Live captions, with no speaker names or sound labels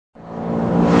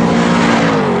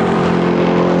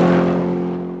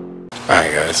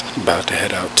guys, about to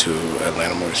head out to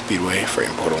Atlanta Motor Speedway for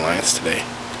Import Alliance today.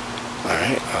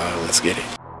 Alright, let's get it.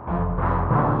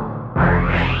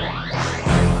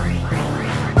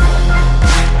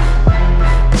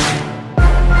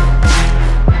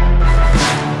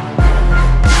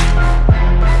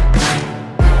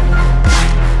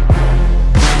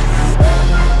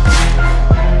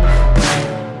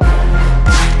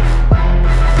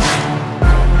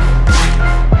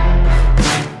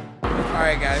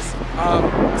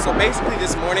 So basically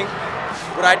this morning,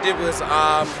 what I did was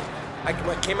I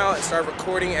came out and started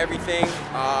recording everything.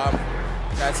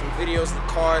 Got some videos of the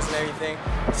cars and everything,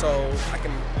 so I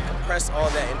can compress all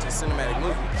that into a cinematic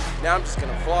movie. Now I'm just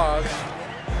gonna vlog.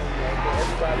 Get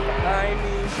everybody behind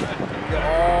me. Get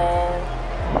all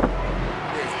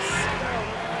this.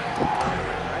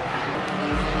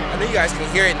 I know you guys can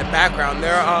hear it in the background.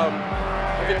 They're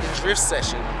in the drift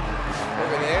session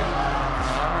over there.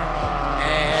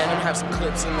 Have some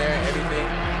clips in there and everything.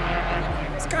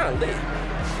 It's kind of lit.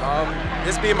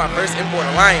 This being my first Import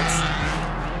Alliance,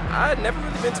 I'd never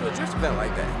really been to a drift event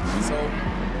like that, so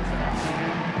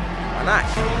why not?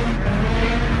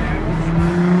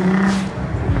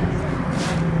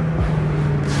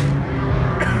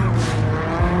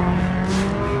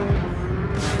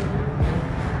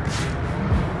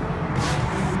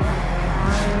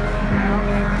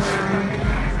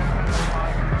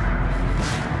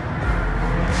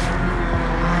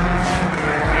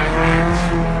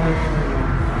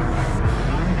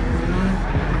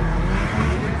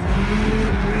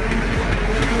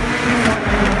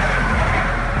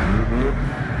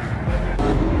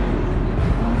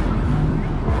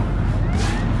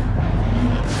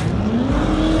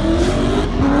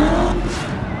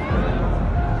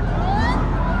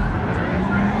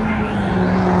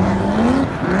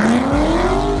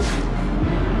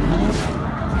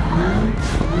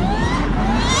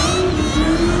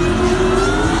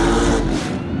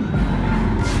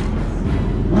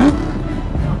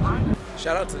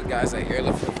 Shout out to the guys at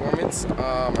Airlift Performance.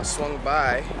 I swung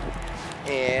by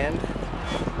and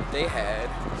they had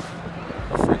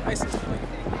a free license plate.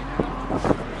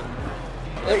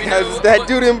 Hey guys, it's that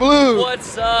dude in blue.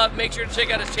 What's up? Make sure to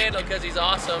check out his channel because he's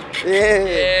awesome. Yeah.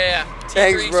 Yeah.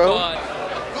 Thanks, bro. Squad.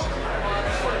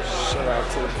 Shout out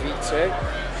to the V-Tech.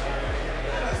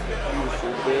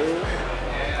 Beautiful build.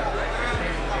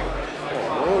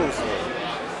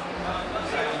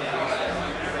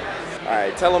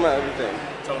 Alright, tell them everything.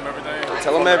 Tell them everything.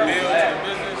 Tell them everything.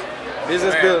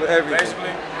 Business build, everything.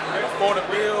 Basically, before the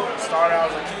build, started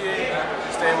out as a kid,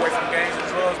 staying away from gangs and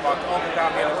drugs. My uncle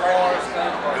got me in the cars.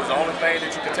 It was the only thing that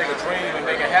you could take a dream and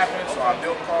make it happen. So I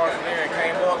built cars from there and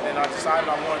came up. And I decided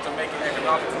I wanted to make it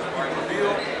economical for people to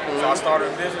build. So I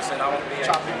started a business and I don't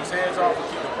chop people's heads off and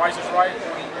keep the prices right.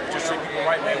 Just treat people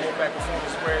right, man. Wolfpack Performance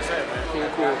is where it's at, man.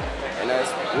 Cool. And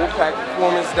that's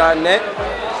wolfpackperformance.net.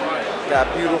 Got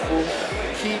beautiful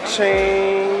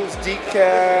keychains,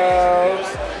 decals,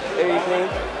 everything.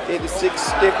 86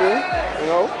 sticker, you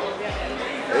know.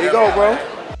 There you go, bro.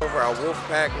 Over at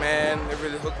Wolfpack, man, they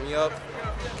really hooked me up.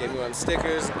 Gave me one of the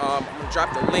stickers. I'm gonna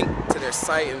drop the link to their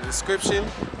site in the description,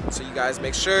 so you guys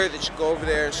make sure that you go over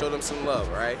there and show them some love,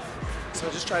 all right? So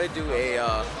just try to do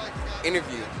a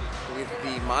interview with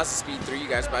the Mazda Speed 3 you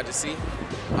guys about to see.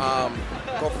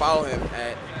 Go follow him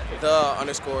at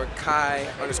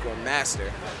 _Kai_master.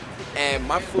 And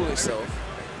my foolish self,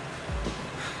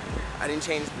 I didn't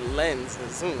change the lens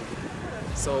and zoom,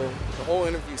 so the whole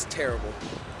interview is terrible.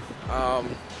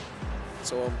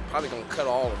 So I'm probably gonna cut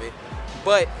all of it.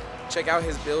 But check out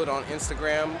his build on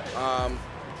Instagram.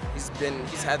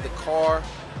 He's had the car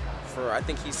for, I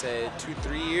think he said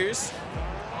 2-3 years.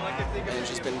 And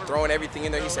just been throwing everything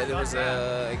in there. He said there was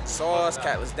a exhaust,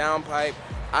 catless downpipe,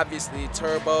 obviously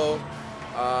turbo.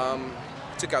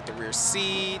 Took out the rear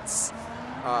seats,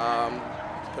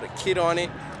 put a kit on it.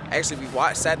 Actually, we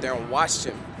sat there and watched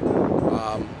him.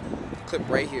 Clip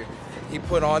right here. He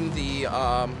put on the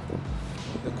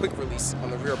quick release on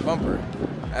the rear bumper.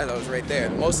 As I was right there.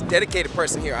 The most dedicated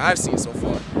person here I've seen so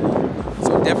far.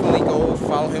 So definitely go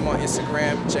follow him on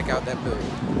Instagram. Check out that build.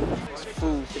 It's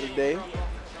food for the day.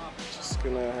 Just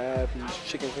gonna have these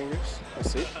chicken fingers.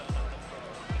 That's it.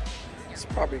 It's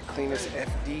probably the cleanest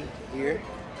FD here.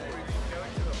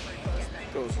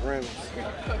 Those rims.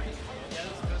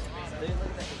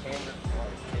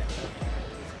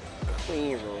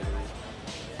 Clean rotary.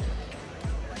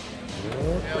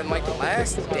 But in like the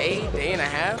last day and a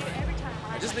half,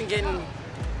 I've just been getting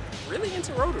really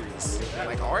into rotaries.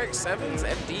 Like RX-7s,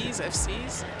 FDs,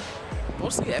 FCs.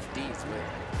 Mostly FDs, but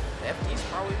the FDs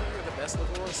probably are the best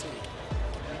looking ones.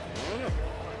 I don't know.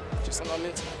 Just something I'm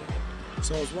into.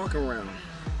 So I was walking around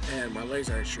and my legs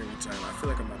are extremely tight. I feel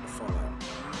like I'm about to fall out.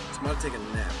 So I'm about to take a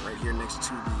nap right here next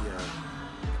to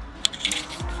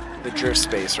The drift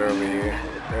space right over here.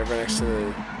 Right next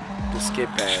to the skid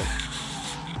pad.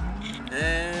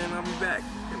 and I'll be back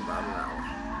in about an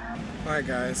hour. Alright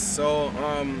guys, so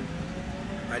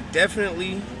I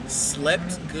definitely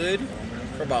slept good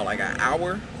for about like an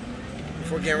hour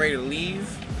before getting ready to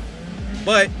leave,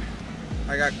 but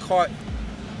I got caught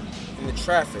in the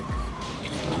traffic.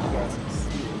 You guys can see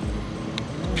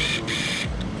it.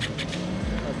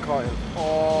 Got caught in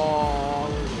all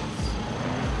of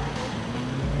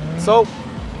this. So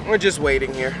we're just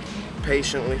waiting here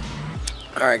patiently.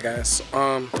 Alright guys,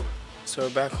 so we're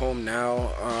back home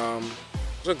now.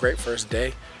 It was a great first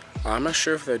day. I'm not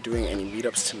sure if they're doing any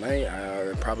meetups tonight.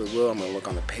 They probably will. I'm gonna look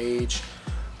on the page.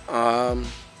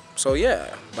 So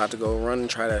yeah, about to go run and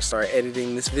try to start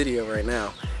editing this video right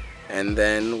now, and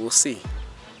then we'll see.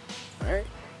 All right.